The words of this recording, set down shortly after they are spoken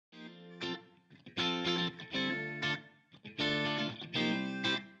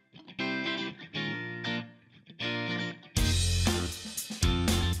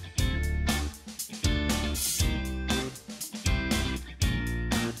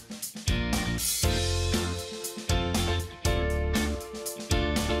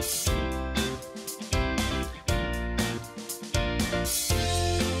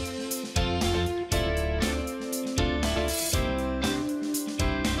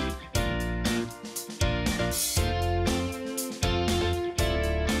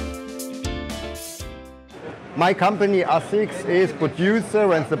My company ASICS is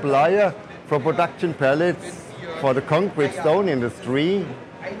producer and supplier for production pellets for the concrete stone industry.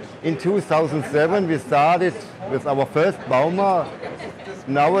 In 2007 we started with our first bauma.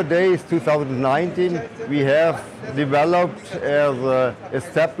 Nowadays, 2019, we have developed as an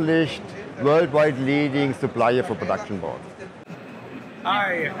established worldwide leading supplier for production boards.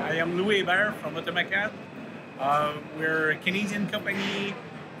 Hi, I am Louis Hébert from Automacat. We're a Canadian company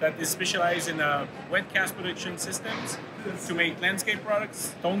that is specialized in wet cast production systems to make landscape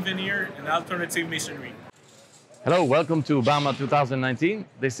products, stone veneer, and alternative masonry. Hello, welcome to bauma 2019.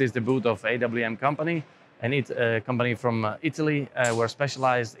 This is the booth of AWM company, and it's a company from Italy. We're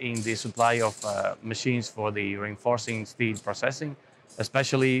specialized in the supply of machines for the reinforcing steel processing,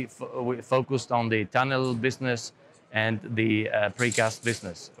 especially focused on the tunnel business and the precast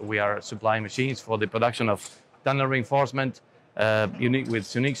business. We are supplying machines for the production of tunnel reinforcement,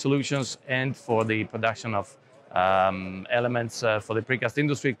 with unique solutions, and for the production of elements for the precast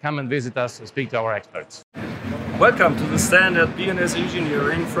industry. Come and visit us and speak to our experts. Welcome to the stand at B&S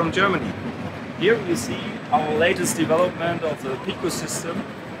Engineering from Germany. Here we see our latest development of the Pico system.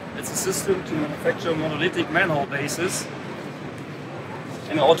 It's a system to manufacture monolithic manhole bases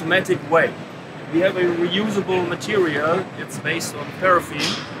in an automatic way. We have a reusable material. It's based on paraffin,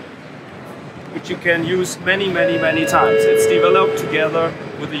 which you can use many times. It's developed together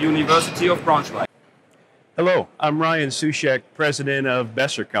with the University of Braunschweig. Hello, I'm Ryan Sushek, president of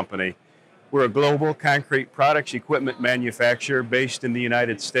Besser Company. We're a global concrete products equipment manufacturer based in the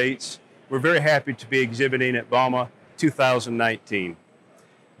United States. We're very happy to be exhibiting at bauma 2019.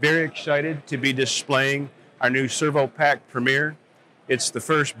 Very excited to be displaying our new ServoPack Premier. It's the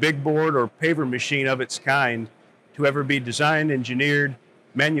first big board or paver machine of its kind to ever be designed, engineered,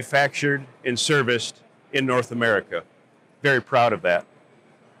 manufactured, and serviced in North America. Very proud of that.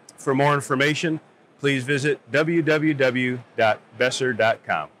 For more information, please visit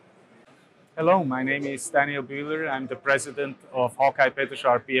www.besser.com. Hello, my name is Daniel Bühler. I'm the president of Hawkeye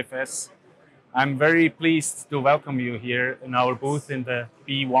Petrosharp BFS. I'm very pleased to welcome you here in our booth in the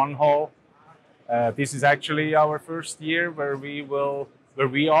B1 hall. This is actually our first year where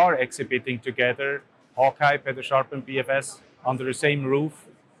we are exhibiting together Hawkeye, Petrosharp, and BFS under the same roof.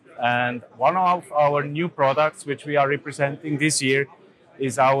 And one of our new products which we are representing this year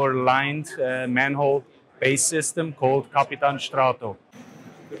is our lined manhole base system called Capitan Strato.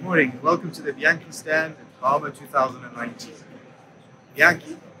 Good morning, welcome to the Bianchi stand at bauma 2019.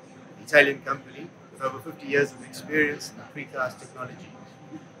 Bianchi, an Italian company with over 50 years of experience in precast technology,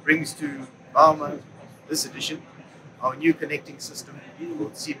 brings to bauma this edition our new connecting system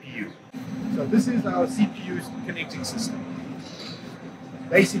called CPU. So this is our CPU connecting system.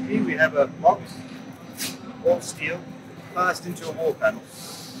 Basically, we have a box, all steel, cast into a wall panel.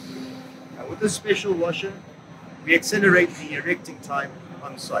 Now with this special washer, we accelerate the erecting time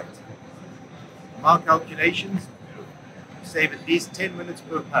on site. From our calculations, we save at least 10 minutes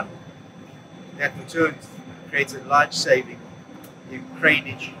per panel. That in turn creates a large saving in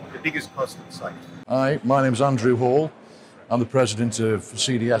craneage, the biggest cost on site. Hi, my name's Andrew Hall. I'm the president of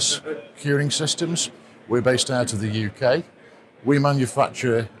CDS Curing Systems. We're based out of the UK. We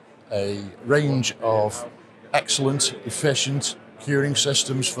manufacture a range of excellent, efficient curing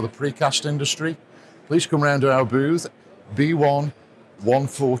systems for the precast industry. Please come round to our booth,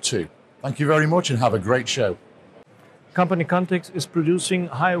 B1142. Thank you very much and have a great show. Company Context is producing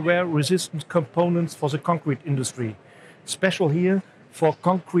high wear resistant components for the concrete industry. Special here for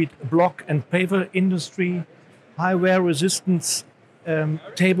concrete block and paver industry, high wear resistance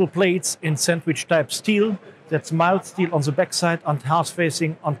table plates in sandwich type steel. That's mild steel on the backside and hard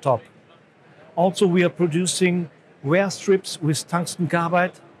facing on top. Also we are producing wear strips with tungsten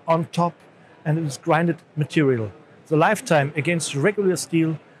carbide on top, and it is grinded material. The lifetime against regular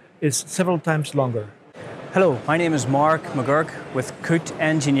steel is several times longer. Hello, my name is Mark McGurk with Coot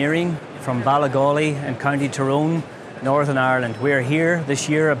Engineering from Ballagawley in County Tyrone, Northern Ireland. We are here this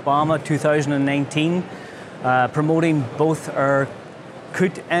year at bauma 2019 promoting both our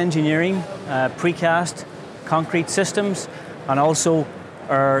Coot Engineering precast concrete systems and also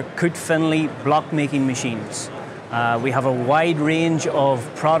our Coot Finlay block making machines. We have a wide range of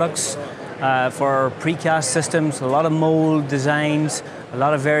products for our precast systems, a lot of mold designs, a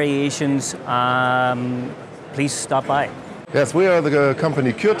lot of variations. Please stop by. Yes, we are the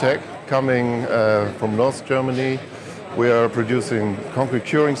company CureTech coming from North Germany. We are producing concrete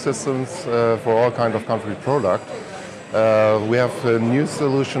curing systems for all kinds of concrete product. We have a new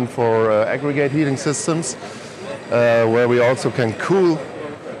solution for aggregate heating systems where we also can cool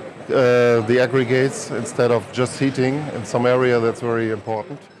the aggregates instead of just heating in some area. That's very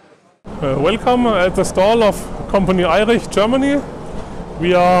important. Welcome at the stall of company Eirich, Germany.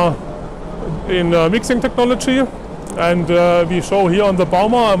 We are in mixing technology, and we show here on the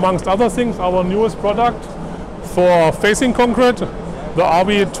bauma, amongst other things, our newest product for facing concrete, the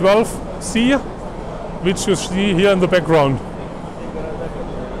RB12C, which you see here in the background.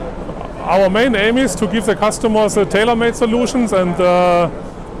 Our main aim is to give the customers tailor-made solutions, and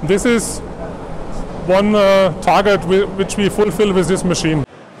this is one target which we fulfill with this machine.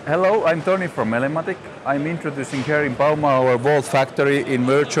 Hello, I'm Tony from Elematic. I'm introducing here in bauma our Vault factory in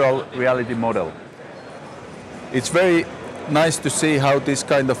virtual reality model. It's very nice to see how this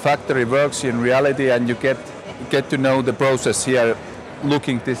kind of factory works in reality, and you get to know the process here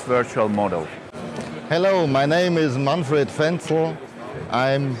looking this virtual model. Hello, my name is Manfred Fenzel.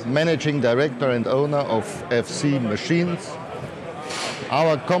 I'm managing director and owner of FC Machines.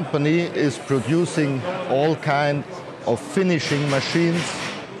 Our company is producing all kinds of finishing machines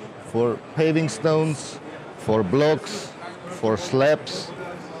for paving stones, for blocks, for slabs.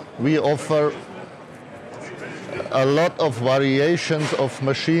 We offer a lot of variations of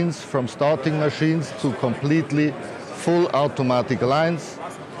machines, from starting machines to completely full automatic lines.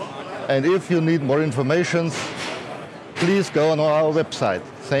 And if you need more information, please go on our website.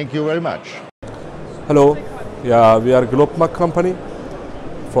 Thank you very much. Hello, yeah, we are Globmak company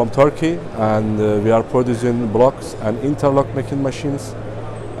from Turkey, and we are producing blocks and interlock making machines,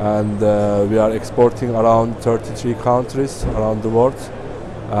 and we are exporting around 33 countries around the world.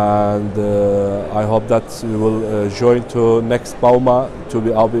 And I hope that we will join to next bauma to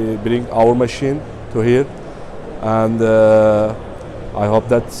bring our machine to here, and I hope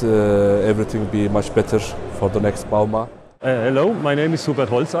that everything be much better for the next bauma. Hello, my name is Hubert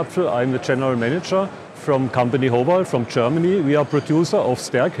Holzapfel. I'm the general manager from company Hobal from Germany. We are producer of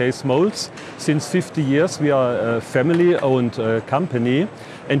staircase molds. Since 50 years we are a family-owned company.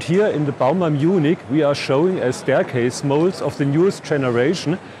 And here in the bauma Munich we are showing a staircase molds of the newest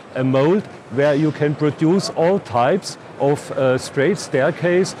generation, a mold where you can produce all types of straight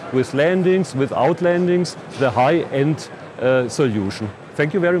staircase with landings, without landings, the high-end solution.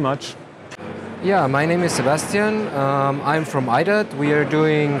 Thank you very much. Yeah, my name is Sebastian. I'm from IDAT. We are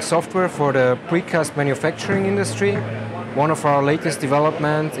doing software for the precast manufacturing industry. One of our latest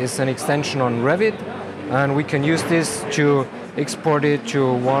developments is an extension on Revit, and we can use this to export it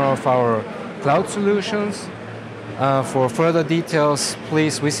to one of our cloud solutions. For further details,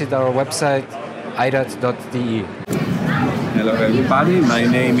 please visit our website idat.de. Hello everybody, my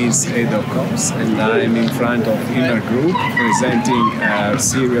name is Edo Kops, and I'm in front of Inner Group presenting a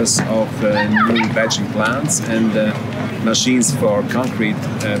series of new batching plants and machines for concrete,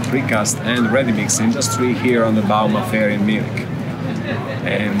 precast and ready-mix industry here on the bauma fair in Munich.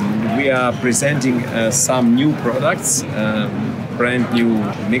 And we are presenting some new products, brand new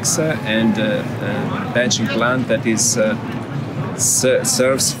mixer and batching plant that is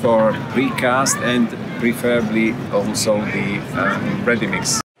serves for precast and preferably also the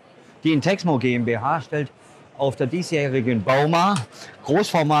ready-mix. Die Intexmo GmbH stellt auf der diesjährigen bauma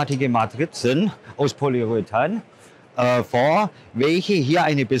großformatige Matrizen aus Polyurethan vor, welche hier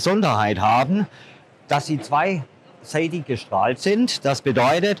eine Besonderheit haben, dass sie zweiseitig gestrahlt sind. Das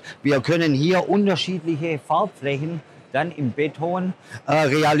bedeutet, wir können hier unterschiedliche Farbflächen dann im Beton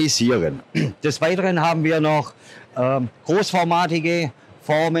realisieren. Des Weiteren haben wir noch großformatige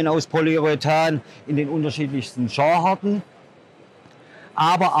Formen aus Polyurethan in den unterschiedlichsten Genrearten,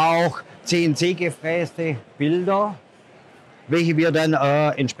 aber auch CNC-gefräste Bilder, welche wir dann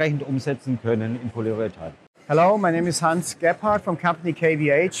entsprechend umsetzen können in Polyurethan. Hello, my name is Hans Gebhardt from company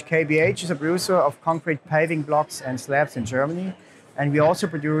KBH. KBH is a producer of concrete paving blocks and slabs in Germany, and we also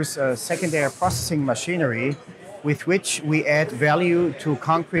produce secondary processing machinery with which we add value to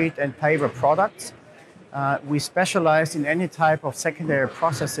concrete and paver products. We specialize in any type of secondary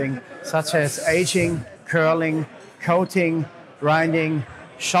processing, such as aging, curling, coating, grinding,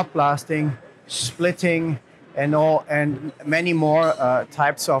 shot blasting, splitting, and many more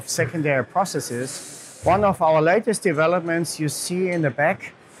types of secondary processes. One of our latest developments you see in the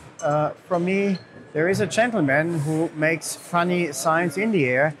back from me, there is a gentleman who makes funny signs in the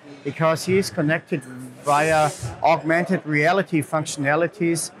air because he is connected via augmented reality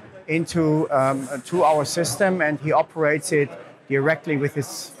functionalities into to our system, and he operates it directly with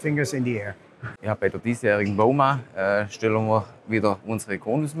his fingers in the air. Ja, bei der diesjährigen bauma stellen wir wieder unsere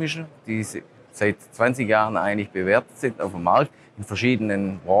Konusmischen, die seit 20 Jahren eigentlich bewertet sind auf dem Markt in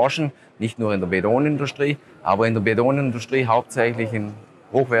verschiedenen Branchen, nicht nur in der Betonindustrie, aber in der Betonindustrie hauptsächlich im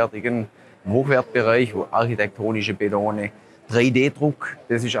Hochwertbereich, wo architektonische Betone, 3D-Druck,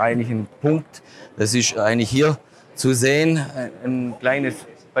 das ist eigentlich ein Punkt, das ist eigentlich hier zu sehen, ein kleines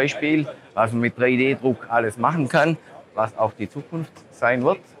Beispiel, was man mit 3D-Druck alles machen kann, was auch die Zukunft sein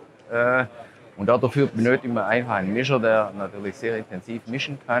wird. Und dafür benötigt man einfach einen Mischer, der natürlich sehr intensiv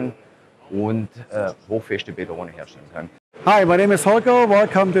mischen kann und hochfeste Betone herstellen kann. Hi, my name is Holger.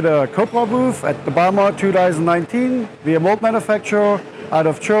 Welcome to the Copra booth at the bauma 2019. We are a mold manufacturer out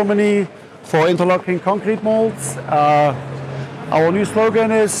of Germany for interlocking concrete molds. Our new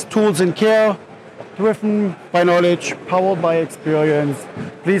slogan is Tools in Care, driven by knowledge, powered by experience.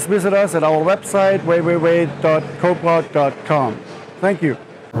 Please visit us at our website www.copra.com. Thank you.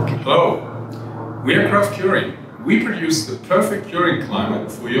 Hello, we are Craft Curing. We produce the perfect curing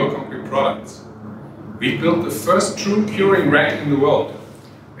climate for your concrete products. We built the first true curing rack in the world,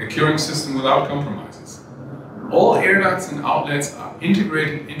 a curing system without compromises. All air ducts and outlets are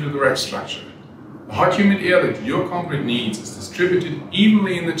integrated into the rack structure. The hot humid air that your concrete needs is distributed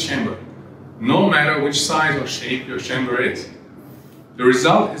evenly in the chamber, no matter which size or shape your chamber is. The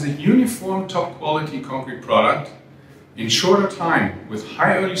result is a uniform top quality concrete product in shorter time with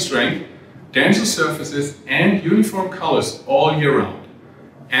high early strength, denser surfaces and uniform colors all year round.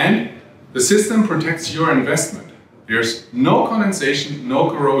 And the system protects your investment. There's no condensation, no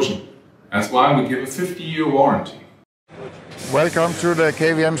corrosion. That's why we give a 50-year warranty. Welcome to the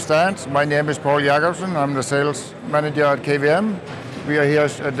KVM stand. My name is Paul Jacobsen. I'm the sales manager at KVM. We are here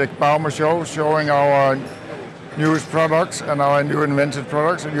at the bauma show showing our newest products and our new invented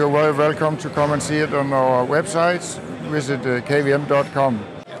products. And you're very welcome to come and see it on our websites. Visit kvm.com.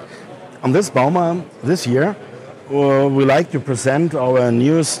 On this bauma this year, we like to present our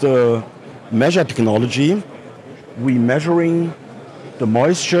newest measure technology. We're measuring the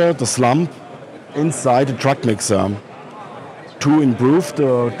moisture, the slump inside the truck mixer to improve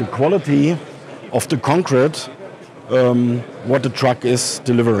the quality of the concrete what the truck is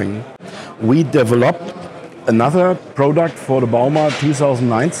delivering. We developed another product for the bauma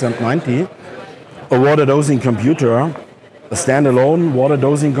 2019, a water dosing computer, a standalone water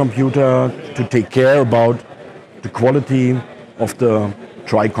dosing computer to take care about the quality of the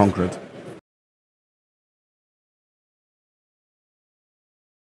dry concrete.